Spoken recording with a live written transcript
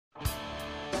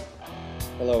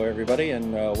Hello everybody,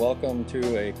 and welcome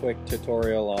to a quick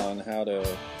tutorial on how to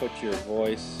put your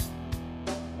voice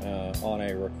on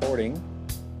a recording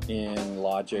in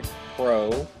Logic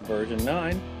Pro version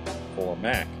 9 for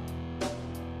Mac.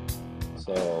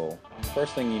 So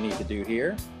first thing you need to do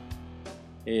here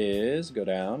is go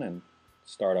down and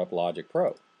start up Logic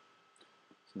Pro.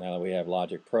 So now that we have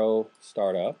Logic Pro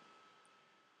start up,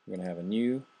 we're going to have a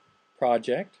new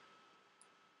project.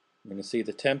 You're going to see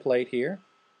the template here.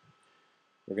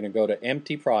 We're going to go to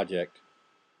Empty Project,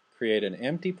 create an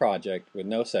empty project with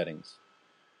no settings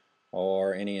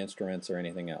or any instruments or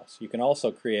anything else. You can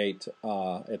also create,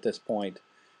 at this point,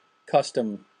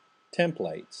 custom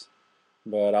templates,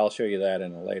 but I'll show you that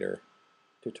in a later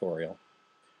tutorial.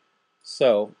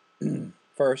 So,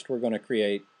 first we're going to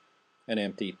create an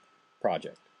empty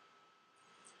project.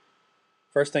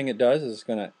 First thing it does is it's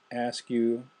going to ask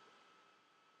you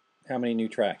how many new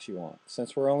tracks you want.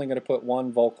 Since we're only going to put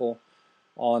one vocal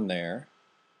on there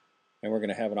and we're going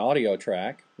to have an audio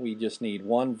track, we just need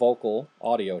one vocal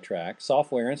audio track.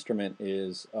 Software instrument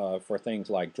is for things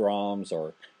like drums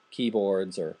or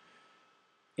keyboards or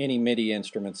any MIDI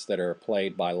instruments that are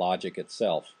played by Logic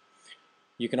itself.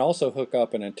 You can also hook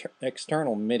up an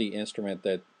external MIDI instrument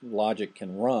that Logic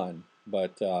can run,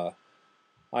 but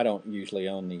I don't usually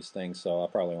own these things, so I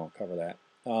probably won't cover that.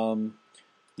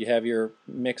 You have your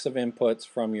mix of inputs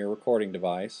from your recording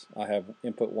device. I have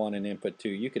input 1 and input 2.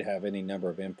 You could have any number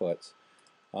of inputs.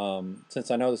 Since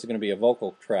I know this is going to be a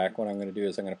vocal track, what I'm going to do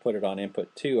is I'm going to put it on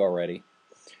input 2 already.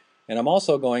 And I'm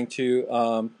also going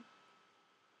to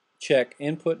check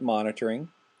input monitoring,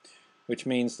 which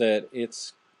means that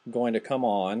it's going to come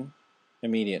on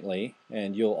immediately,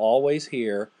 and you'll always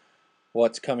hear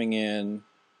what's coming in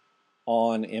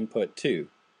on input 2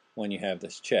 when you have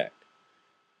this checked.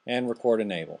 And record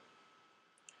enable.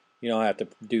 You don't have to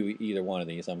do either one of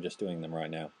these, I'm just doing them right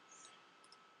now.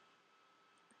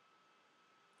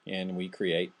 And we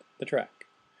create the track.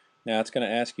 Now it's going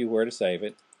to ask you where to save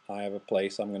it. I have a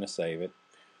place I'm going to save it.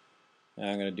 And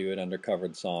I'm going to do it under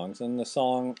covered songs. And the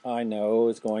song I know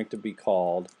is going to be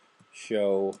called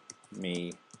Show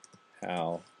Me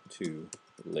How to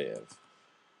Live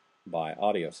by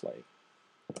Audioslave.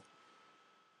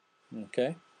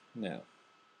 Okay, now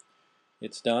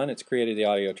it's done. It's created the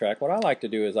audio track. What I like to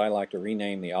do is I like to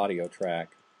rename the audio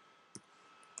track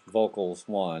Vocals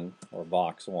 1 or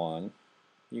Vox 1.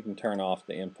 You can turn off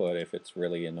the input if it's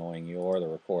really annoying you, or the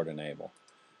record enable.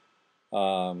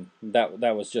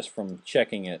 That was just from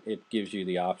checking it. It gives you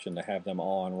the option to have them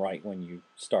on right when you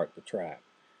start the track.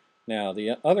 Now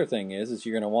the other thing is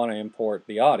you're going to want to import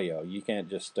the audio. You can't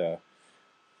just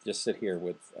sit here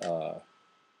with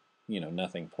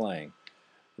nothing playing.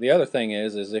 The other thing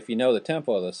is if you know the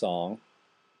tempo of the song,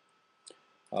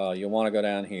 you'll want to go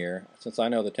down here. Since I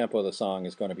know the tempo of the song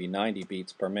is going to be 90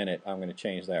 beats per minute, I'm going to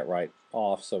change that right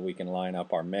off so we can line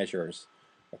up our measures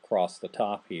across the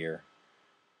top here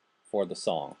for the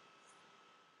song.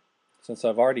 Since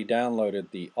I've already downloaded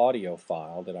the audio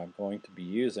file that I'm going to be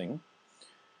using,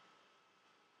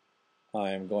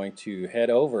 I'm going to head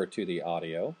over to the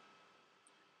audio,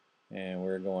 and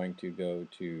we're going to go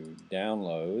to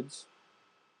Downloads,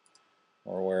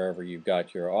 or wherever you've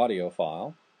got your audio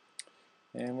file,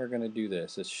 and we're going to do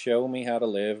this. It's Show Me How to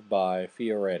Live by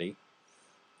Fioretti,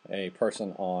 a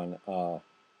person on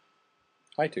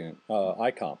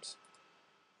iComps.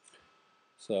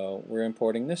 So we're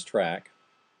importing this track,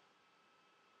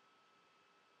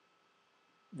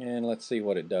 and let's see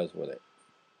what it does with it.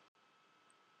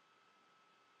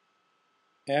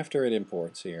 After it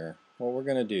imports here, what we're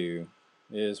going to do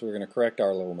is we're going to correct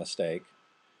our little mistake.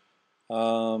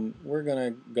 We're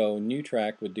going to go New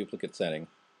Track with Duplicate Setting.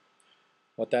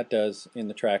 What that does in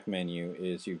the track menu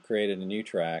is you've created a new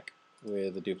track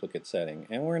with a duplicate setting.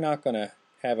 And we're not going to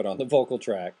have it on the vocal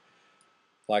track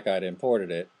like I'd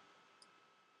imported it.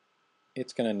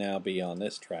 It's going to now be on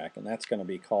this track, and that's going to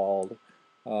be called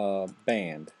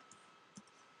Band.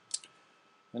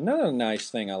 Another nice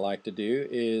thing I like to do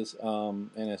is, and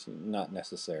it's not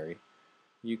necessary,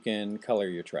 you can color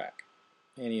your track,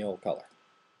 any old color,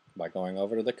 by going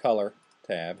over to the Color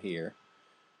tab here,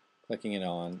 clicking it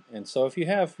on. And so if you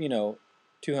have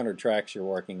 200 tracks you're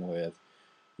working with,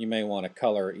 you may want to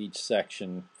color each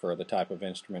section for the type of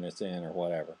instrument it's in or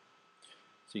whatever.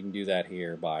 So you can do that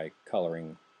here by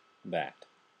coloring that.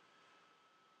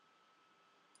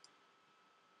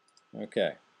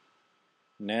 Okay,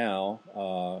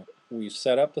 now we've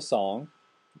set up the song.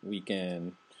 We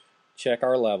can check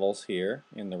our levels here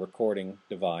in the recording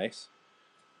device.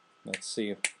 Let's see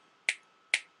if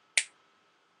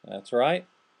that's right.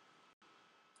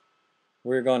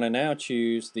 We're going to now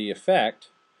choose the effect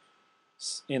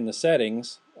in the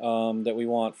settings that we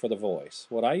want for the voice.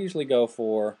 What I usually go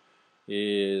for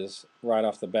is, right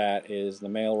off the bat, is the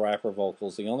male rapper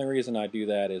vocals. The only reason I do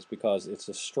that is because it's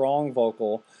a strong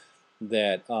vocal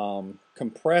that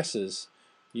compresses,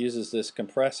 uses this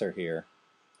compressor here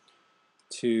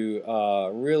to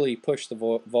really push the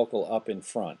vocal up in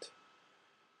front.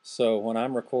 So when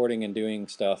I'm recording and doing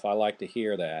stuff, I like to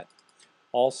hear that.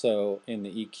 Also, in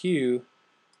the EQ,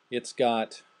 it's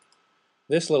got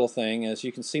this little thing. As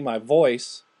you can see, my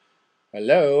voice,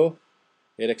 hello,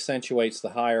 it accentuates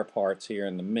the higher parts here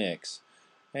in the mix,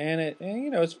 and it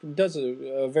does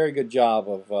a very good job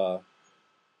of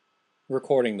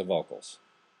recording the vocals.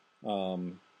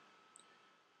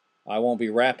 I won't be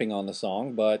rapping on the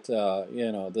song, but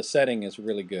the setting is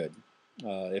really good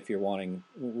if you're wanting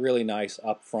really nice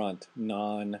upfront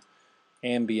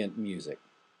non-ambient music.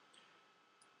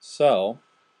 So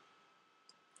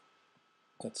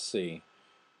let's see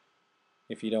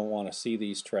if you don't want to see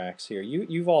these tracks here.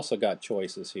 You've also got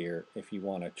choices here if you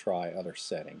want to try other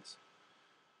settings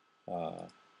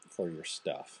for your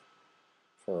stuff,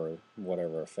 for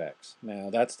whatever effects. Now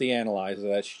that's the analyzer.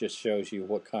 That just shows you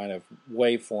what kind of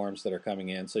waveforms that are coming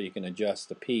in, so you can adjust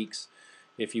the peaks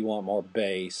if you want more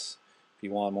bass, if you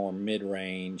want more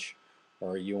mid-range,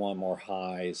 or you want more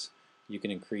highs. You can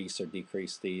increase or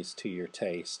decrease these to your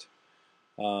taste.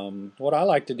 What I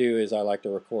like to do is I like to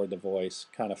record the voice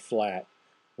kind of flat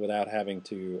without having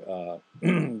to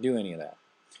do any of that.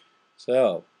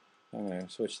 So I'm going to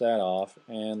switch that off,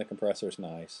 and the compressor's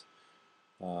nice.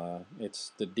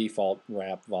 It's the default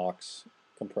Rap Vox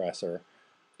compressor.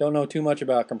 Don't know too much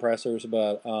about compressors,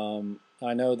 but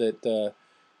I know that the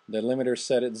limiter's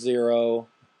set at 0.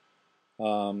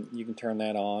 You can turn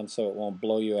that on so it won't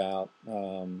blow you out.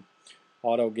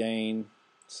 Auto gain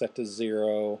set to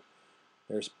 0.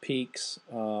 There's peaks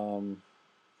that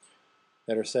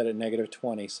are set at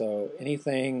 -20, so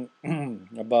anything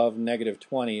above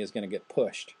 -20 is going to get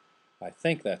pushed. I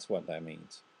think that's what that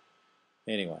means.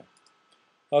 Anyway.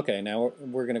 Okay, now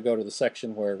we're going to go to the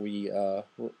section where we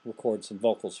record some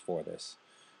vocals for this.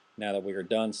 Now that we are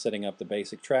done setting up the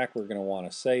basic track, we're going to want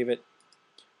to save it.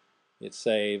 It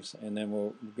saves, and then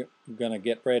we're going to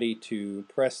get ready to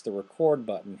press the record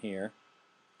button here.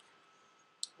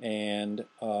 And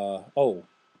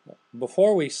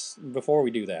before we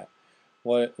do that,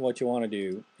 what you want to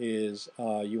do is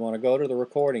you want to go to the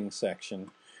recording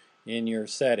section in your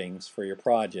settings for your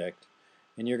project.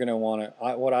 And you're going to want to,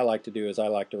 what I like to do is I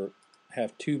like to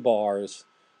have 2 bars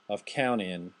of count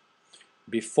in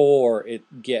before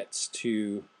it gets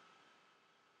to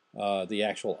the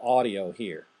actual audio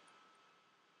here.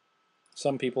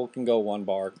 Some people can go 1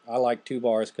 bar. I like 2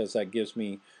 bars because that gives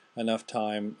me enough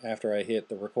time after I hit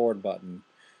the record button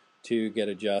to get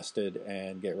adjusted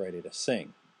and get ready to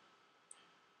sing.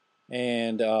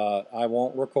 And I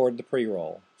won't record the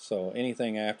pre-roll, so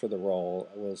anything after the roll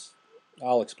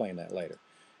I'll explain that later.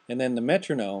 And then the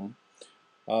metronome,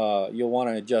 you'll want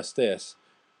to adjust this.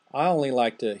 I only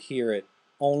like to hear it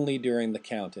only during the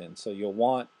count-in, so you'll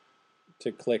want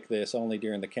to click this only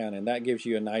during the count-in. That gives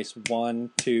you a nice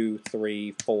 1, 2,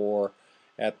 3, 4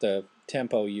 at the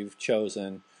tempo you've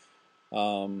chosen.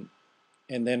 And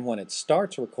then when it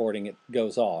starts recording, it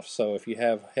goes off. So if you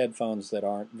have headphones that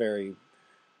aren't very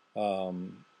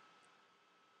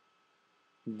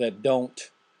that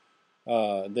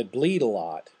bleed a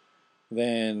lot,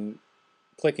 then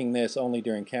clicking this only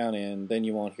during count-in, then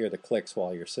you won't hear the clicks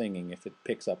while you're singing if it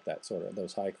picks up that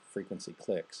those high frequency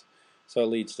clicks. So it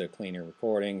leads to a cleaner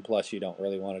recording. Plus, you don't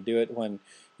really want to do it when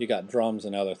you got drums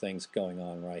and other things going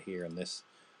on right here in this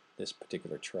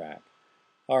particular track.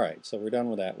 All right, so we're done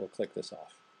with that. We'll click this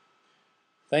off.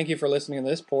 Thank you for listening to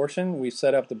this portion. We've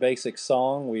set up the basic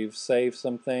song. We've saved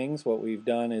some things. What we've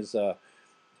done is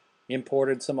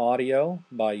imported some audio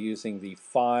by using the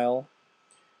file,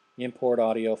 import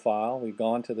audio file. We've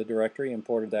gone to the directory,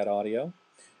 imported that audio.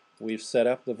 We've set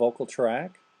up the vocal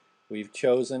track. We've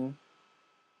chosen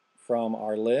from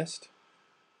our list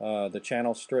the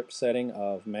channel strip setting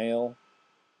of male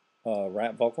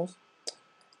rap vocals.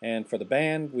 And for the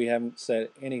band, we haven't set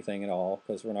anything at all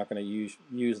because we're not going to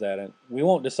use that, and we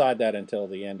won't decide that until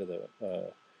the end of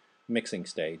the mixing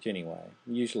stage anyway.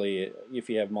 Usually, if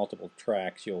you have multiple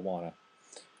tracks, you'll want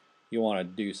to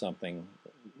do something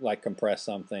like compress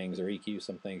some things or EQ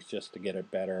some things just to get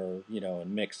it better,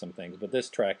 and mix some things. But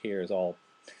this track here is all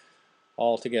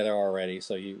together already,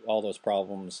 so all those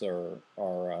problems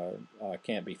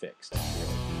can't be fixed.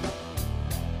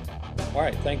 All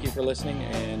right, thank you for listening,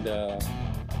 and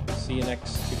see you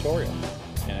next tutorial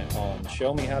on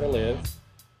Show Me How to Live,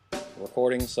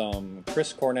 recording some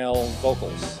Chris Cornell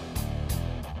vocals.